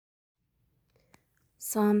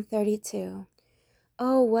Psalm 32.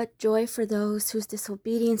 Oh, what joy for those whose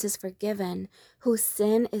disobedience is forgiven, whose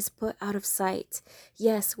sin is put out of sight.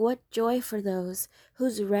 Yes, what joy for those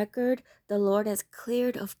whose record the Lord has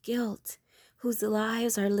cleared of guilt, whose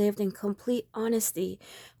lives are lived in complete honesty.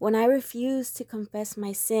 When I refused to confess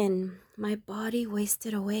my sin, my body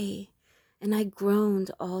wasted away, and I groaned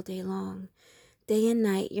all day long. Day and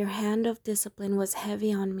night, your hand of discipline was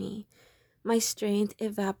heavy on me. My strength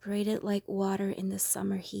evaporated like water in the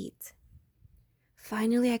summer heat.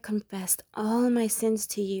 Finally, I confessed all my sins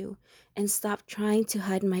to you and stopped trying to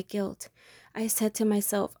hide my guilt. I said to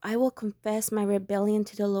myself, I will confess my rebellion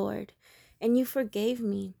to the Lord, and you forgave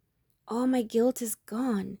me. All my guilt is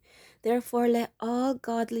gone. Therefore, let all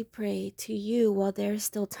godly pray to you while there is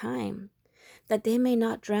still time, that they may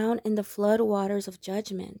not drown in the flood waters of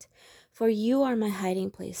judgment. For you are my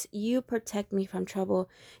hiding place. You protect me from trouble.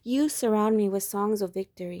 You surround me with songs of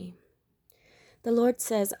victory. The Lord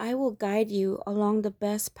says, I will guide you along the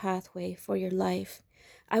best pathway for your life.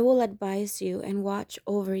 I will advise you and watch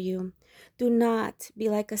over you. Do not be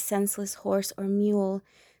like a senseless horse or mule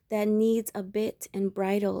that needs a bit and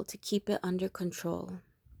bridle to keep it under control.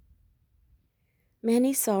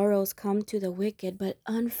 Many sorrows come to the wicked, but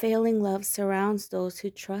unfailing love surrounds those who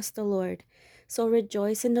trust the Lord. So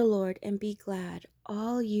rejoice in the Lord and be glad,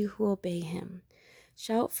 all you who obey him.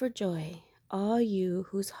 Shout for joy, all you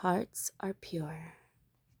whose hearts are pure.